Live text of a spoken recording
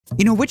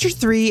You know, Witcher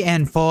 3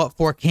 and Fallout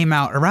 4 came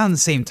out around the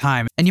same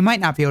time, and you might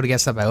not be able to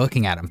guess that by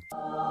looking at them.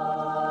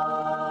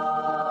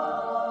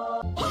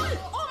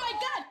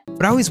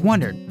 But I always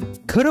wondered,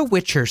 could a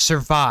Witcher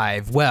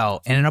survive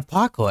well in an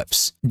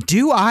apocalypse?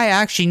 Do I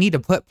actually need to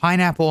put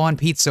pineapple on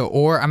pizza,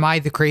 or am I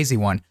the crazy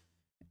one?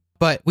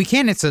 But we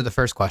can answer the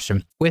first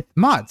question with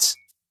mods.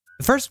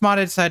 The first mod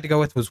I decided to go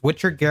with was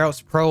Witcher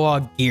Geralt's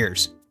Prologue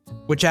Gears,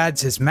 which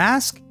adds his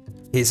mask,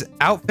 his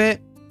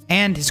outfit,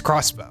 and his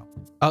crossbow.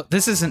 Oh,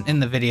 this isn't in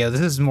the video.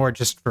 This is more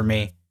just for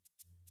me.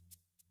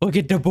 Look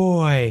at the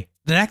boy.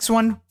 The next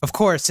one, of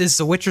course, is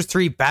the Witcher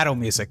 3 battle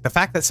music. The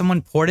fact that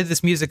someone ported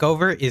this music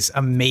over is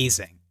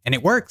amazing. And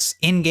it works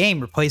in-game,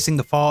 replacing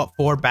the Fallout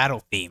 4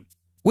 battle theme.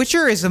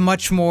 Witcher is a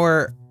much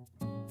more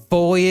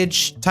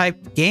foliage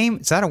type game.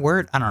 Is that a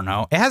word? I don't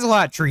know. It has a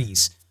lot of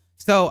trees.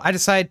 So I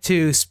decided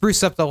to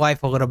spruce up the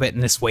life a little bit in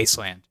this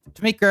wasteland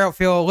to make Geralt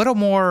feel a little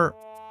more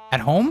at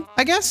home,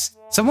 I guess.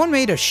 Someone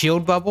made a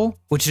shield bubble,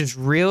 which is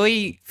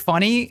really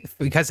funny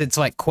because it's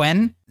like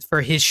Quen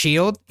for his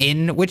shield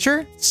in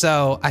Witcher.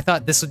 So I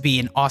thought this would be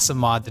an awesome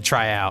mod to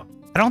try out.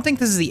 I don't think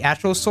this is the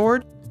actual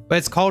sword, but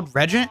it's called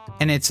Regent,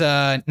 and it's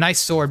a nice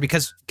sword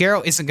because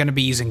Geralt isn't going to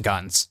be using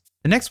guns.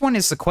 The next one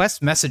is the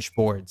quest message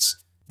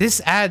boards.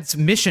 This adds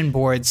mission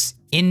boards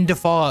into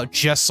Fallout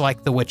just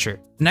like The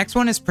Witcher. The next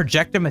one is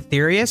Projectum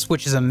Aetherius,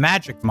 which is a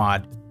magic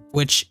mod,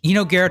 which, you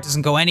know, Geralt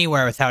doesn't go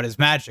anywhere without his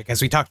magic, as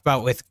we talked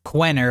about with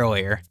Quen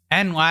earlier.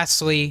 And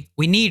lastly,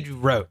 we need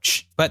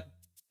Roach, but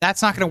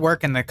that's not going to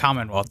work in the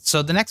Commonwealth.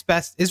 So the next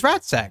best is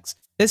Radstags.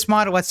 This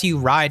mod lets you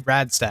ride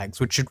Radstags,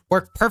 which should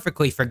work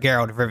perfectly for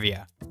Geralt of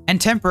Rivia,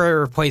 and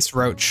temporarily replace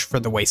Roach for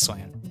the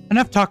Wasteland.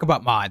 Enough talk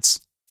about mods.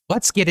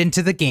 Let's get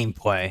into the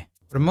gameplay.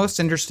 What I'm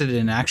most interested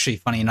in, actually,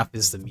 funny enough,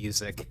 is the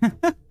music.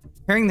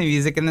 Hearing the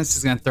music in this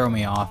is going to throw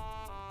me off.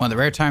 One of the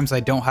rare times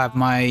I don't have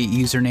my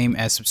username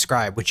as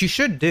subscribed, which you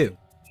should do.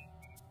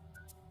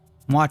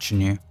 I'm watching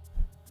you.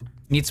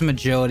 Need some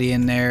agility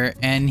in there,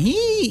 and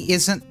he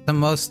isn't the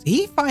most...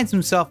 He finds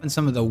himself in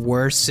some of the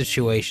worst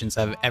situations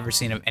I've ever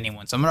seen of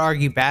anyone, so I'm gonna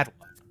argue bad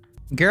luck.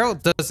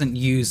 Geralt doesn't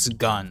use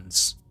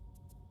guns,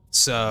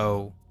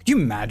 so... Could you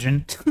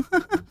imagine?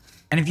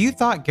 And if you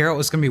thought Geralt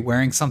was gonna be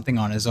wearing something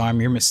on his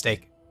arm, you're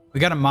mistaken. We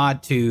got a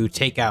mod to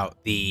take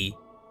out the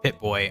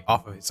Pip-Boy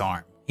off of his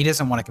arm. He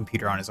doesn't want a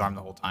computer on his arm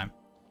the whole time.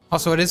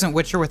 Also, it isn't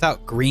Witcher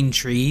without green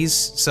trees,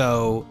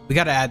 so we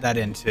gotta add that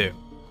in too.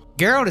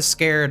 Geralt is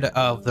scared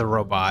of the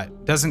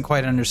robot, doesn't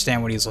quite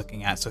understand what he's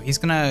looking at, so he's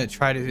gonna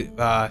try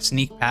to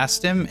sneak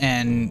past him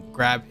and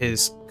grab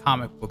his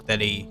comic book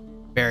that he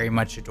very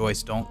much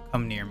enjoys. Don't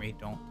come near me,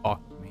 don't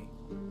talk to me.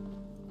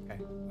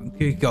 Okay,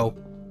 here we go.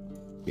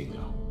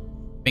 Bingo.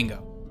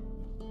 Bingo.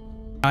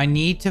 I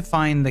need to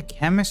find the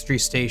chemistry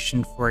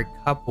station for a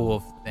couple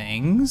of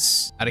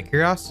things. Out of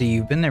curiosity,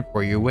 you've been there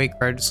before. You're awake,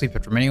 prior to sleep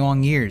after many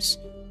long years.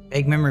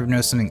 Vague memory of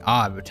noticed something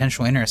odd,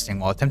 potentially interesting.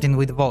 While attempting to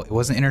leave the vault, it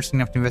wasn't interesting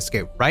enough to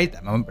investigate right at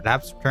that moment,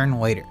 perhaps return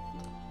later.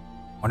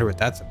 Wonder what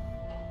that's about.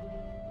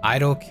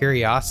 Idle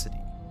curiosity.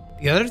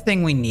 The other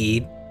thing we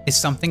need is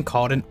something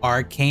called an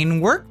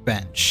arcane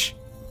workbench.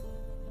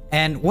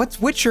 And what's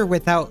Witcher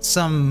without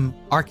some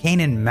arcane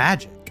and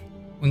magic?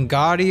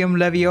 Wingardium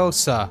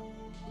Leviosa.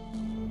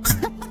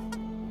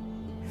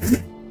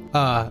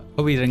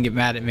 Hope he doesn't get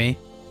mad at me.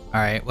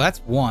 Alright, well that's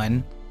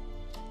one.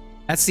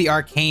 That's the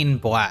arcane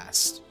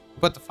blast. What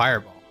about the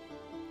fireball?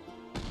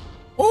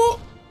 Oh!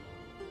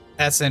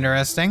 That's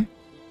interesting.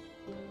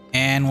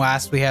 And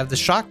last we have the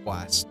shock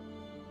blast.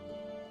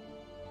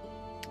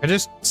 I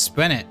just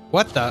spin it.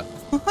 What the?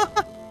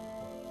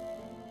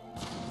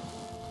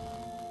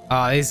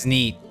 Oh, this is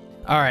neat.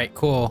 Alright,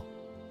 cool.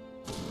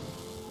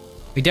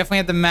 We definitely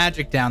have the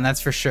magic down,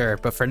 that's for sure.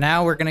 But for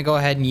now, we're gonna go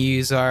ahead and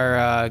use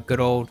our good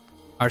old,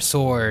 our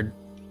sword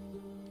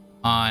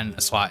on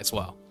a slot as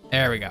well.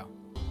 There we go.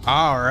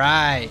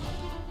 Alright.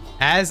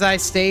 As I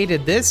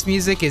stated, this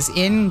music is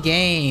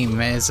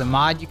in-game as a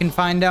mod you can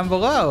find down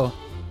below.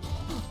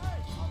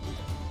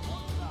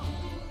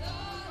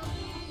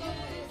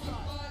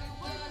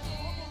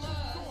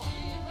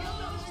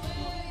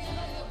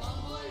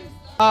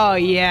 Oh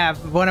yeah,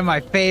 one of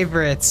my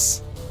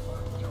favorites.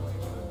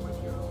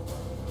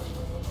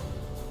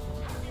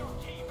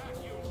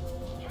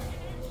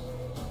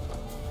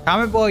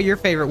 Comment below your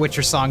favorite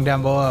Witcher song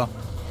down below.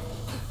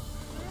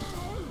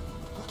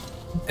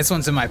 This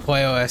one's in my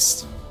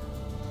playlist.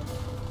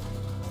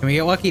 Can we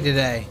get lucky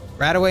today?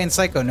 Radaway and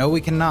Psycho. No,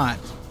 we cannot.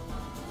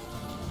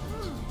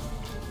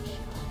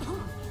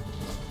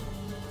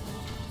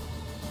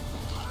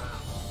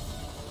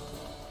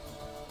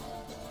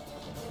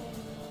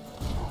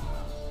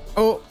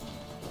 Oh.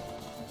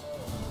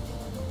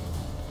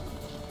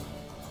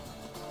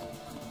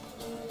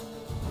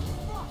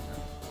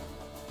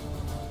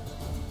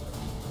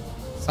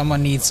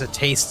 Someone needs a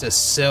taste of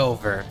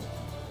silver.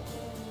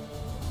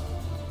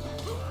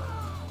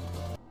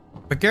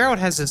 But Geralt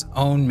has his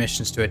own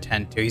missions to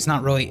attend to. He's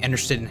not really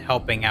interested in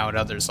helping out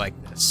others like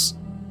this.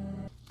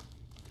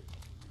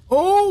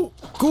 Oh,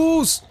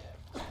 ghouls!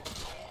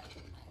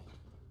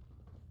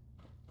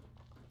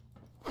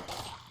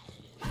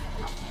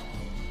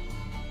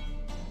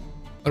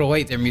 Little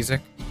late there,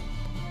 music.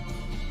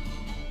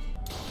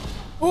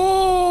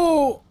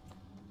 Oh!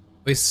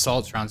 At least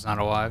Saltron's not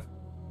alive.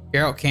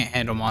 Geralt can't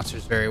handle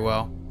monsters very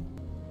well.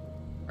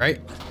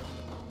 Right?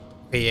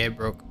 Okay, yeah, it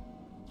broke.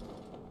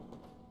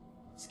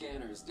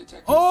 Scanners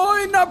detect.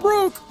 Oh, it not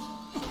broke!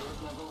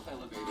 Level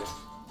elevated.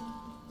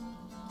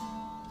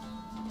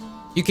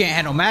 You can't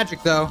handle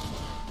magic, though.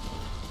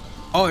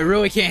 Oh, it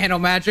really can't handle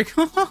magic?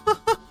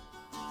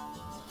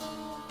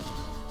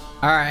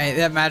 Alright,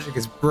 that magic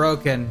is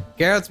broken.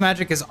 Geralt's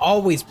magic is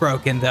always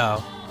broken,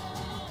 though.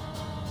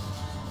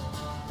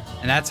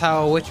 And that's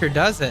how a Witcher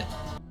does it.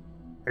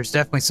 There's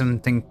definitely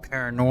something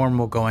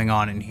paranormal going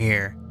on in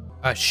here.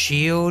 A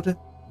shield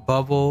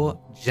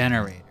bubble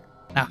generator.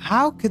 Now,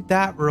 how could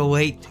that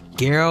relate to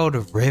Geralt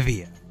of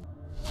Rivia?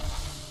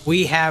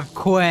 We have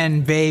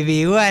Quen,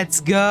 baby.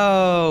 Let's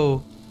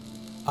go.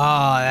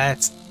 Oh,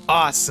 that's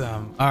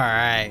awesome. All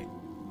right.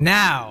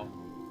 Now,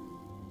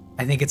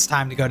 I think it's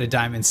time to go to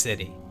Diamond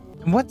City.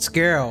 And what's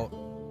Geralt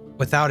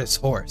without his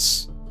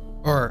horse?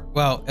 Or,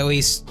 well, at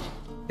least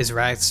his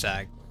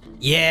Ragstag.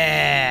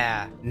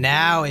 Yeah!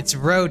 Now it's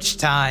roach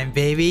time,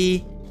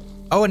 baby!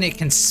 Oh, and it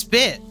can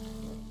spit!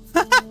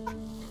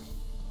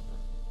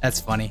 That's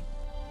funny.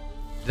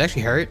 Does it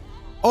actually hurt?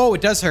 Oh, it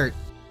does hurt!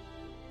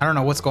 I don't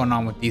know what's going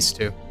on with these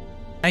two.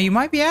 Now you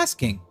might be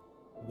asking,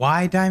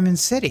 why Diamond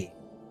City?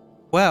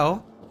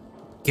 Well,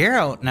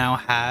 Geralt now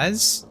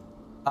has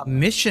a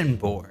mission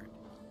board.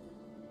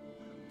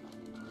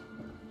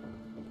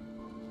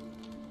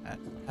 That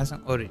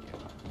hasn't loaded yet.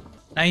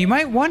 Now you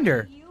might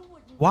wonder,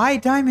 why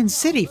Diamond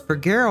City for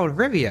Geralt of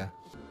Rivia?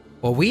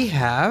 Well, we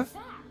have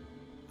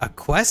a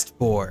quest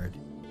board.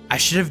 I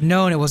should have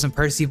known it wasn't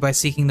perceived by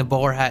seeking the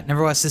bowler hat.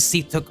 Nevertheless, this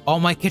thief took all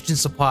my kitchen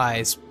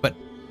supplies, but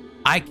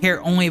I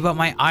care only about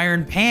my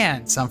iron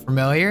pan. Sound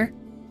familiar?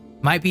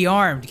 Might be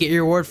armed. Get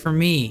your reward from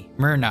me,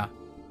 Myrna.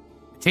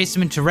 I chased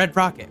him into Red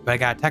Rocket, but I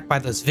got attacked by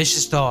those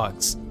vicious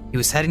dogs. He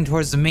was heading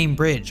towards the main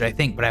bridge, I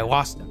think, but I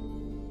lost him.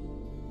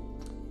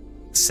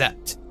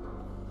 Accept.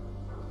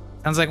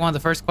 Sounds like one of the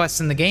first quests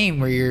in the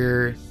game where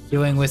you're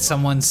dealing with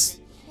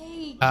someone's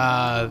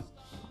pots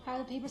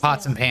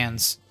and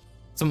pans.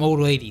 Some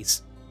old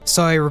ladies.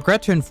 So I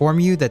regret to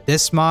inform you that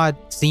this mod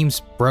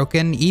seems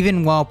broken.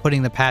 Even while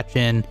putting the patch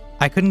in,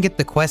 I couldn't get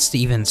the quest to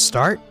even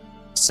start.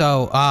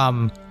 So,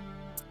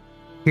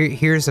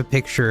 here's a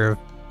picture of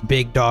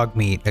Big Dog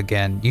Meat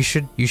again. You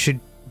should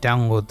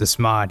download this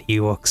mod. He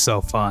looks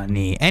so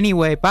funny.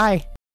 Anyway, bye.